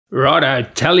Righto,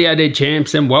 Talio there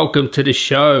champs, and welcome to the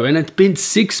show. And it's been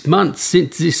 6 months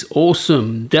since this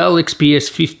awesome Dell XPS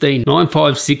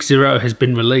 159560 has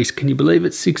been released. Can you believe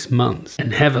it? 6 months.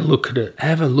 And have a look at it.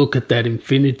 Have a look at that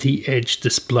Infinity Edge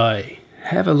display.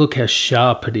 Have a look how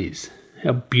sharp it is.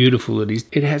 How beautiful it is.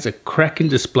 It has a cracking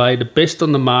display, the best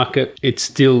on the market. It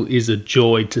still is a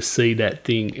joy to see that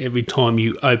thing every time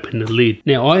you open the lid.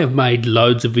 Now, I have made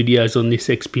loads of videos on this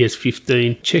XPS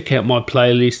 15. Check out my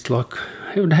playlist.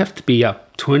 It would have to be up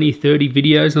 20, 30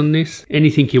 videos on this.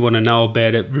 Anything you want to know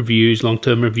about it, reviews,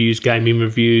 long-term reviews, gaming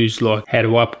reviews, like how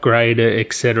to upgrade it,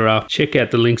 etc. Check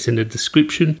out the links in the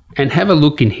description and have a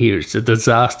look in here. It's a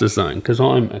disaster zone because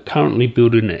I'm currently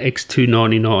building an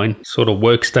X299 sort of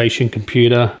workstation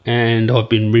computer, and I've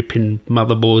been ripping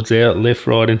motherboards out left,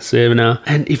 right and center.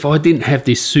 And if I didn't have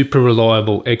this super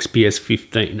reliable XPS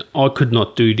 15, I could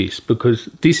not do this, because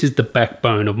this is the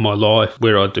backbone of my life,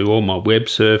 where I do all my web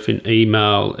surfing,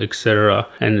 email, etc.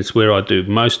 And it's where I do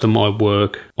most of my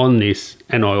work on this,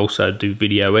 and I also do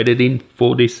video editing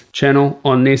for this channel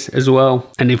on this as well.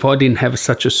 And if I didn't have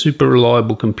such a super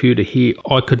reliable computer here,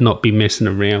 I could not be messing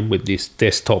around with this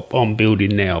desktop I'm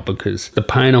building now, because the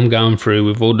pain I'm going through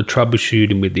with all the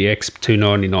troubleshooting with the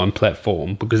X299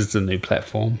 platform, because it's a new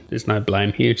platform. There's no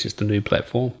blame here, it's just a new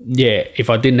platform. Yeah, if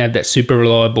I didn't have that super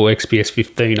reliable XPS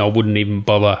 15, I wouldn't even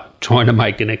bother trying to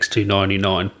make an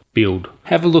X299 build.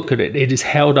 Have a look at it. It is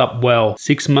held up well.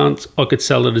 6 months, I could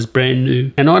sell it as brand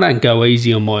new. And I don't go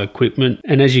easy on my equipment.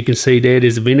 And as you can see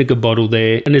there's a vinegar bottle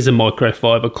there, and there's a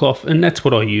microfiber cloth, and that's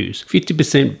what I use.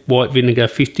 50% white vinegar,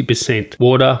 50%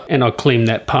 water, and I clean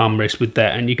that palm rest with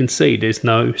that. And you can see there's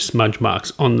no smudge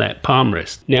marks on that palm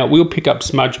rest. Now, we'll pick up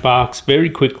smudge marks very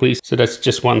quickly, so that's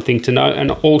just one thing to know.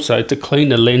 And also, to clean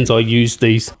the lens, I use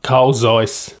these Carl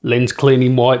Zeiss lens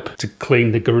cleaning wipe to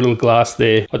clean the Gorilla Glass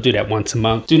there. I do that once a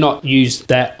month. Do not use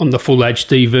that on the full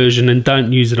HD version, and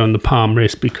don't use it on the palm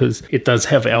rest, because it does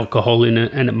have alcohol in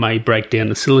it and it may break down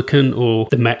the silicone or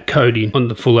the matte coating on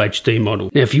the full HD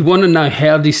model. Now, if you want to know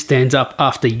how this stands up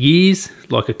after years,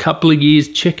 like a couple of years,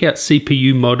 check out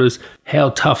CPU Modders.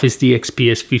 How tough is the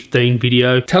XPS 15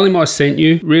 video. Tell him I sent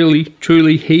you. Really,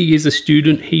 truly, he is a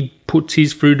student. He puts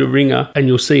his through the ringer, and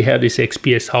you'll see how this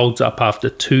XPS holds up after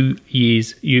 2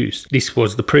 years use. This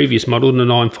was the previous model, the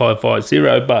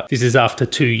 9550, but this is after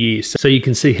 2 years, so you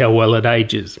can see how well it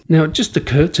ages. Now, it just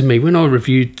occurred to me when I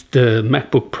reviewed the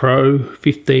MacBook Pro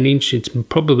 15-inch, it's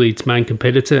probably its main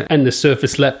competitor, and the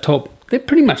Surface laptop. They're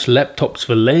pretty much laptops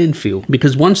for landfill,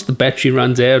 because once the battery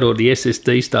runs out or the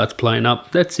SSD starts playing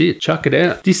up, that's it, chuck it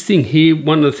out. This thing here,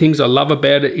 one of the things I love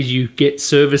about it is you get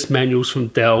service manuals from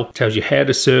Dell. It tells you how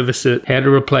to service it, how to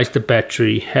replace the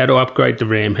battery, how to upgrade the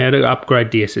RAM, how to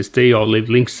upgrade the SSD. I'll leave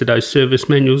links to those service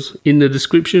manuals in the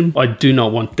description. I do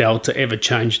not want Dell to ever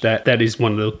change that. That is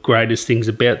one of the greatest things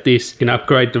about this. You can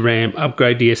upgrade the RAM,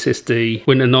 upgrade the SSD.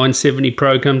 When the 970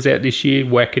 Pro comes out this year,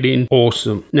 whack it in.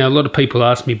 Awesome. Now, a lot of people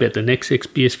ask me about the next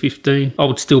XPS 15. I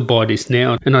would still buy this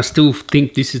now, and I still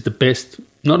think this is the best,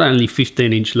 not only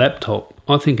 15-inch laptop,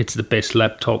 I think it's the best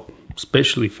laptop,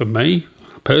 especially for me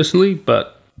personally.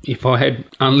 But if I had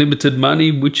unlimited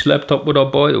money, which laptop would I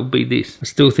buy? It would be this. I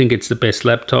still think it's the best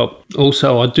laptop.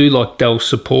 Also, I do like Dell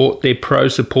support. Their pro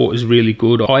support is really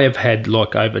good. I have had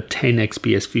like over 10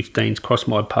 XPS 15s cross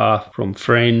my path from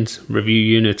friends, review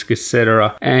units,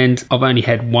 etc. And I've only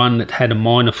had one that had a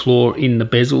minor flaw in the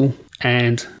bezel.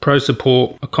 And pro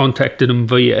support, I contacted them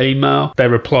via email. They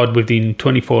replied within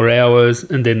 24 hours,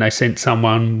 and then they sent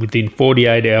someone within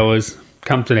 48 hours,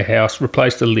 come to the house,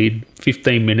 replace the lid,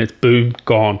 15 minutes, boom,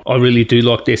 gone. I really do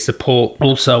like their support.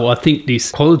 Also, I think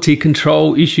this quality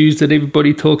control issues that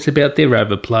everybody talks about, they're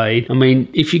overplayed. I mean,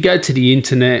 if you go to the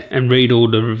internet and read all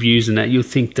the reviews and that, you'll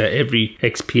think that every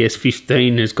XPS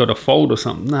 15 has got a fault or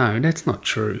something. No, that's not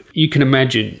true. You can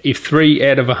imagine if 3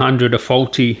 out of 100 are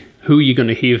faulty, who are you going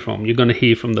to hear from? You're going to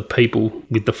hear from the people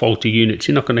with the faulty units.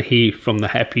 You're not going to hear from the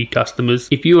happy customers.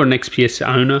 If you're an XPS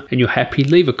owner and you're happy,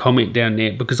 leave a comment down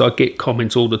there, because I get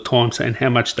comments all the time saying how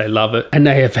much they love it, and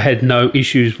they have had no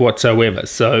issues whatsoever.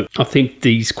 So I think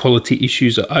these quality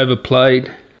issues are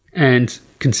overplayed, and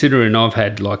considering I've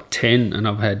had like 10 and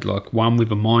I've had like one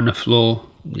with a minor flaw,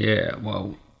 yeah,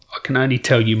 well, I can only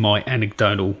tell you my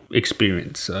anecdotal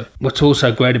experience. So what's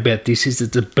also great about this is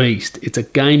it's a beast. It's a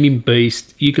gaming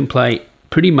beast. You can play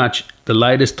pretty much the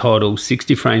latest titles,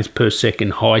 60 frames per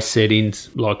second, high settings,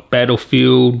 like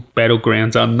Battlefield,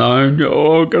 Battlegrounds Unknown.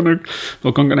 Oh,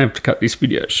 I'm gonna have to cut this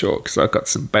video short because I've got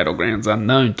some Battlegrounds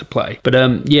Unknown to play. But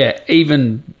yeah,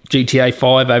 even GTA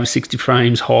 5 over 60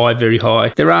 frames, high, very high.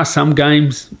 There are some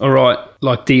games, all right,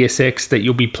 like DSX that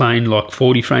you'll be playing like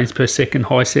 40 frames per second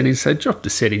high settings, so drop the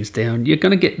settings down. You're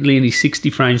going to get nearly 60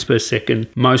 frames per second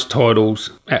most titles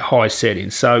at high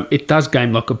settings, so it does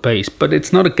game like a beast, but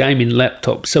it's not a gaming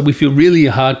laptop. So if you're really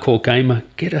a hardcore gamer,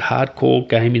 get a hardcore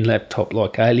gaming laptop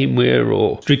like Alienware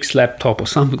or Strix laptop or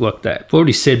something like that. I've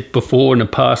already said before in a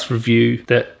past review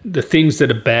that the things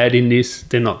that are bad in this,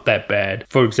 they're not that bad.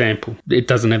 For example, it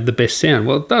doesn't have the best sound.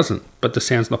 Well, it doesn't, but the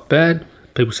sound's not bad.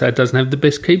 People say it doesn't have the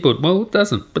best keyboard. Well, it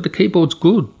doesn't, but the keyboard's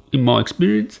good in my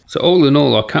experience. So all in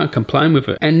all, I can't complain with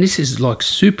it. And this is like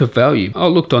super value. I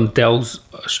looked on Dell's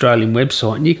Australian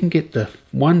website and you can get the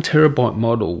 1 terabyte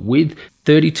model with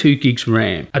 32 gigs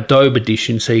RAM, Adobe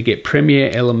edition. So you get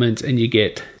Premiere Elements and you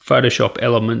get Photoshop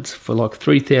Elements for like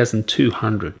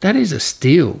 3,200. That is a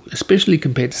steal, especially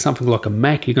compared to something like a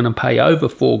Mac. You're going to pay over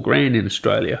 $4,000 in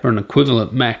Australia for an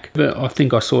equivalent Mac. But I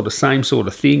think I saw the same sort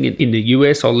of thing in the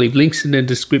US. I'll leave links in the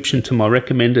description to my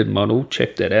recommended model.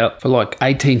 Check that out for like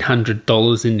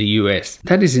 $1,800 in the US.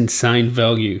 That is insane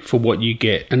value for what you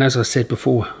get. And as I said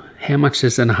before, how much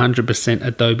does an 100%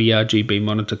 Adobe RGB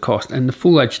monitor cost? And the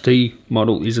Full HD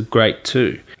model is great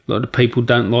too. A lot of people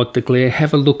don't like the glare.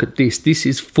 Have a look at this. This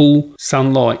is full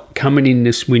sunlight coming in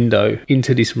this window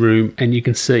into this room, and you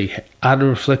can see, are the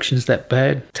reflections that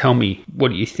bad? Tell me, what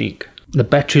do you think? The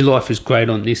battery life is great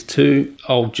on this too.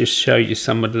 I'll just show you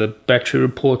some of the battery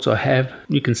reports I have.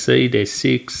 You can see there's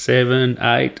 6, 7,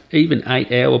 8, even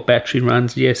 8-hour battery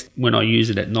runs. Yes, when I use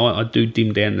it at night, I do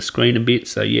dim down the screen a bit.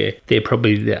 So yeah, they're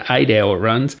probably the 8-hour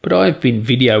runs. But I've been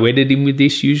video editing with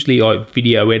this. Usually I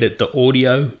video edit the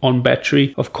audio on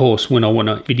battery. Of course, when I want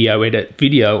to video edit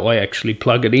video, I actually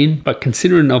plug it in. But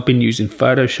considering I've been using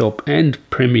Photoshop and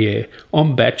Premiere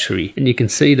on battery, and you can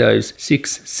see those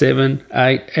 6, 7,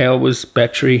 8 hours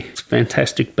battery. It's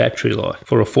fantastic battery life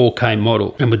for a 4K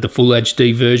model, and with the Full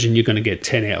HD version you're going to get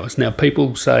 10 hours. Now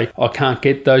people say I can't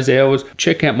get those hours.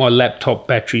 Check out my laptop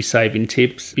battery saving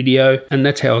tips video, and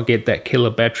that's how I get that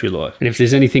killer battery life. And if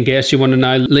there's anything else you want to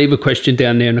know, leave a question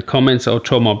down there in the comments. I'll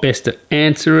try my best to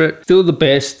answer it. Still the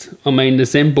best. I mean, the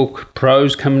ZenBook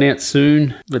Pro's coming out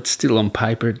soon, but still on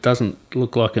paper it doesn't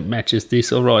look like it matches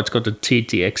this. Alright, it's got the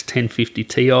GTX 1050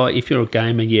 Ti. If you're a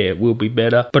gamer, yeah, it will be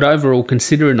better. But overall,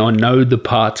 considering I know the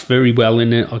parts very well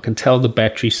in it, I can tell the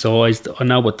battery size, I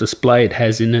know what display it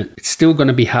has in it, it's still going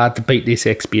to be hard to beat this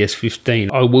XPS 15.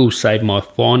 I will save my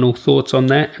final thoughts on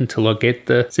that until I get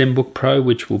the ZenBook Pro,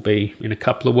 which will be in a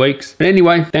couple of weeks. But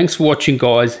anyway, thanks for watching,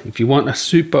 guys. If you want a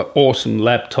super awesome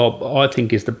laptop, I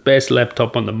think is the best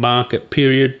laptop on the market,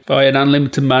 period. If I had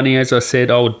unlimited money, as I said,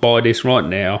 I would buy this right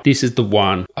now. This is the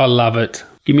one. I love it.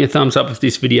 Give me a thumbs up if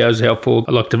this video is helpful.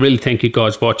 I'd like to really thank you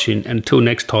guys for watching. Until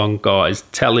next time, guys,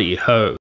 tally ho.